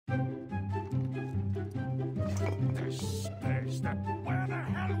Where the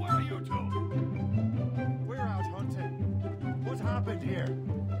hell were you two? We're out hunting. What happened here?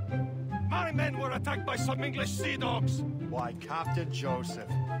 My men were attacked by some English sea dogs. Why, Captain Joseph,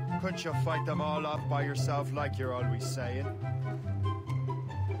 couldn't you fight them all off by yourself like you're always saying?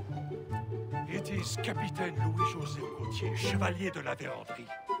 It is Capitaine Louis-Joseph Gauthier, Chevalier de la Véranderie.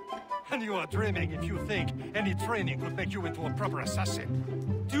 And you are dreaming if you think any training could make you into a proper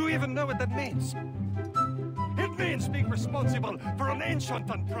assassin. Do you even know what that means? It means being responsible for an ancient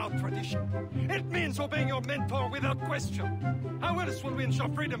and proud tradition. It means obeying your mentor without question. How else will we ensure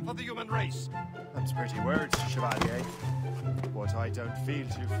freedom for the human race? That's pretty words, Chevalier. But I don't feel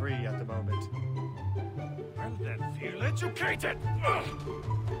too free at the moment. Well then, feel educated! Ugh.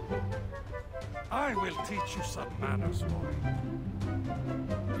 I will teach you some manners, boy.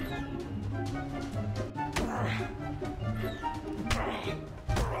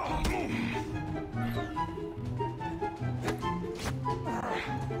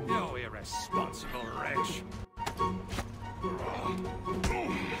 You irresponsible wretch.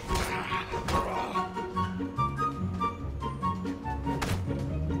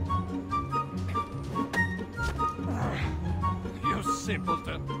 You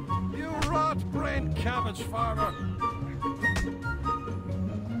simpleton. You rot-brained cabbage farmer.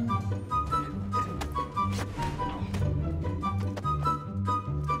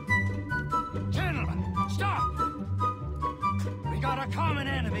 Gentlemen, stop! We got a common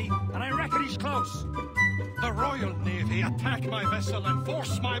enemy, and I reckon he's close. The Royal Navy attacked my vessel and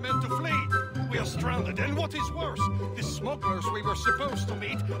forced my men to flee. We are stranded, and what is worse, the smugglers we were supposed to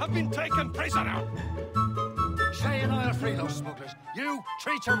meet have been taken prisoner. Shay and I'll free those smugglers. You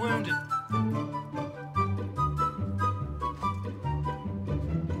treat your wounded.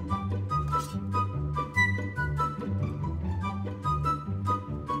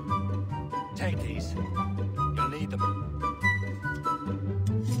 Take these. You'll need them.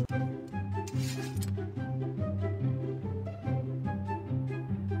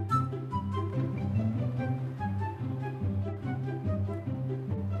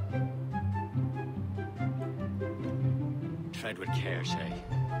 Tread with care, Shay.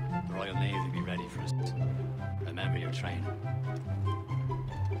 The Royal Navy will be ready for us. Remember your training.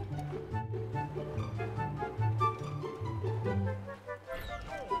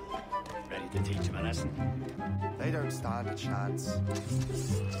 Ready to teach them a lesson? They don't stand a chance.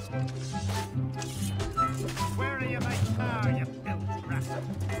 Where are you, my car, you built rascal?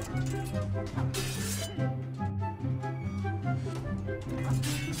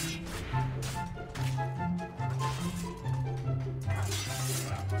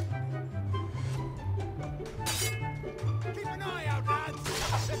 Keep an eye out, lads!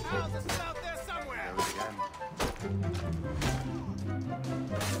 The pals are still out there somewhere! There again.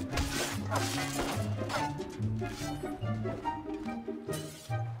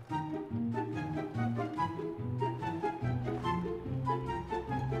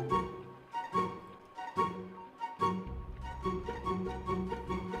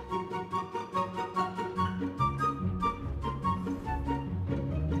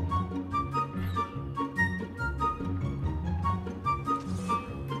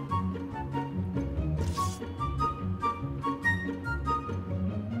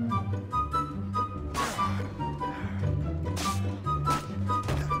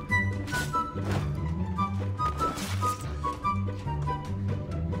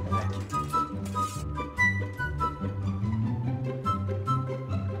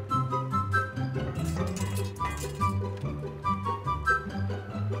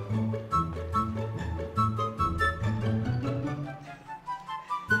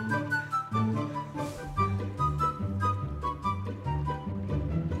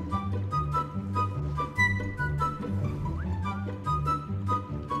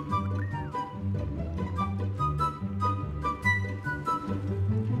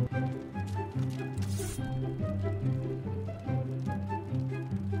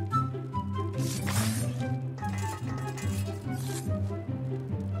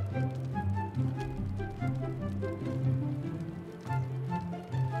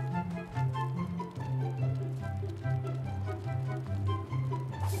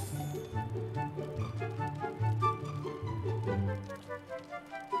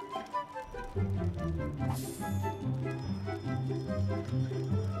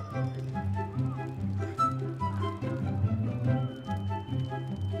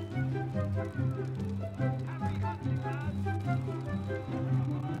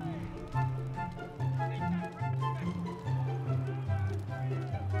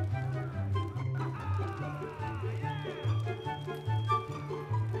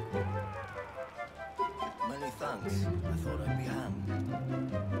 Thanks. I thought I'd be hand.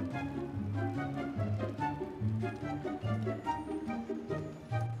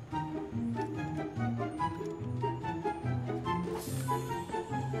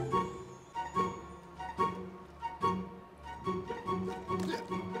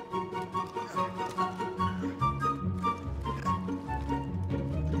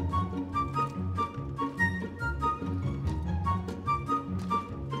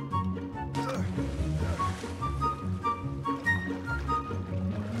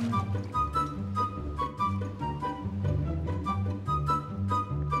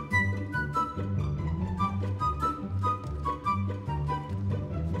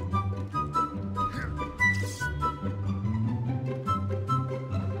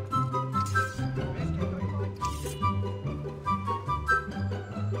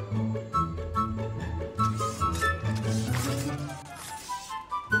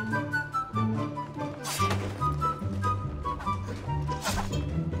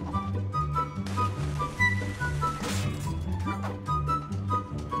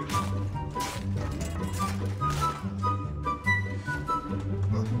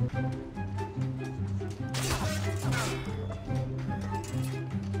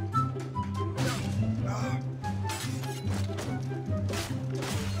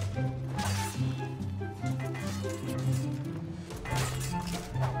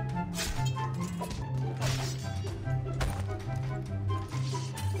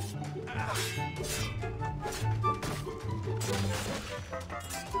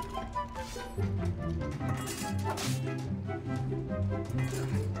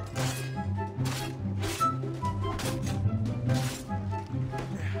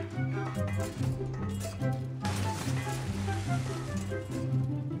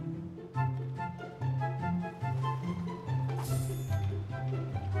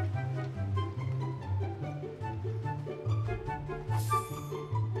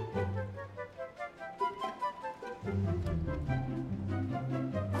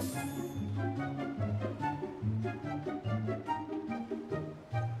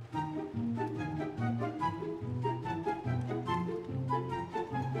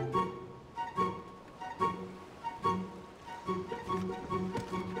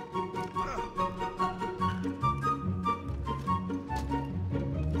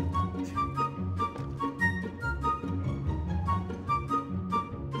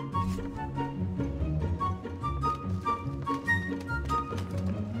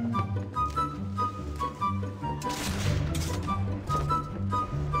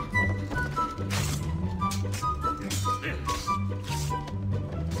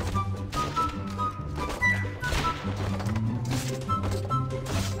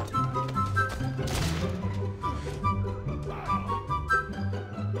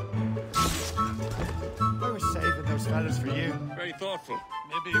 Fellas, for you. Very thoughtful.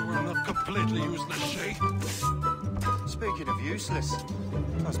 Maybe we're not completely useless, Shay. Speaking of useless,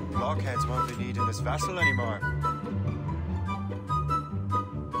 those blockheads won't be needing this vessel anymore.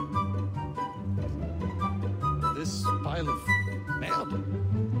 This pile of merde.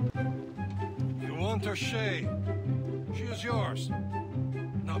 You want her, Shay? She is yours.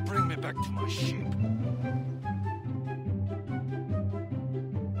 Now bring me back to my ship.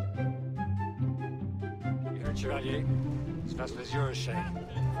 Chevalier, this vessel is yours, Shay.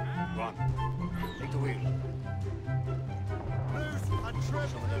 Go on. Take the wheel.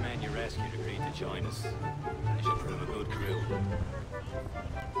 Some of the men you rescued agreed to join us. They should prove a good crew.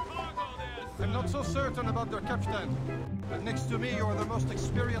 I'm not so certain about their captain. But next to me, you're the most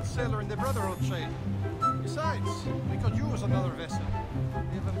experienced sailor in the Brotherhood, Shay. Besides, we could use another vessel.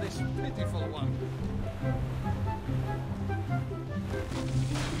 Even this pitiful one.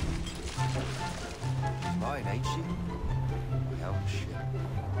 Mine, ain't she? My own ship.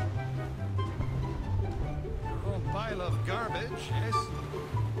 Your own pile of garbage, yes?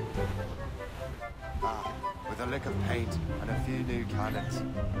 Ah, with a lick of paint and a few new cannons,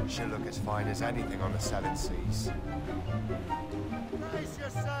 she'll look as fine as anything on the 7 seas. Brace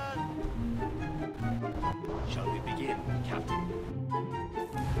yourself! Shall we begin, Captain?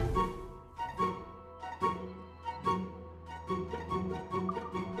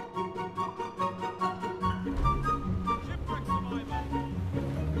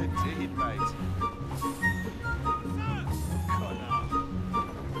 Indeed, mate.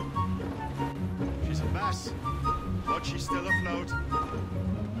 She's a mess, but she's still afloat.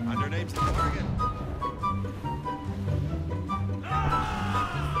 And her name's Morgan. Oh,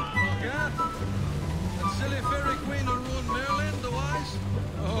 God? That silly fairy queen who ruined Merlin, the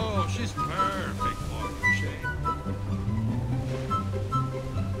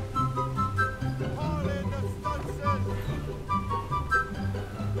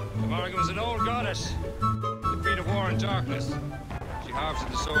Goddess, the Queen of War and Darkness. She harps in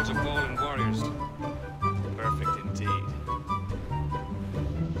the souls of fallen warriors. Perfect indeed.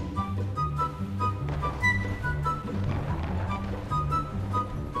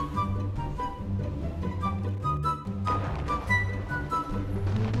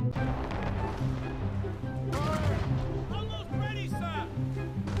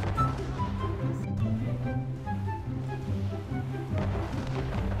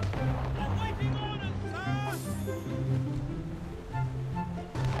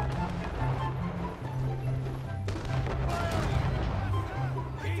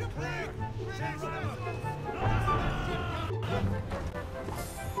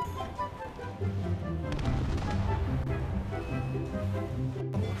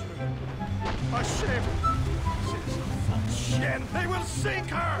 A ship! Shit! They will sink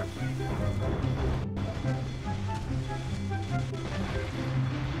her!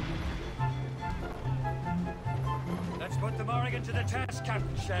 Let's put the Morrigan to the test,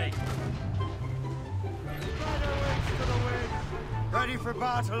 Captain Shay. Spider wings to the wind. Ready for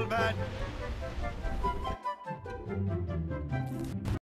battle, men.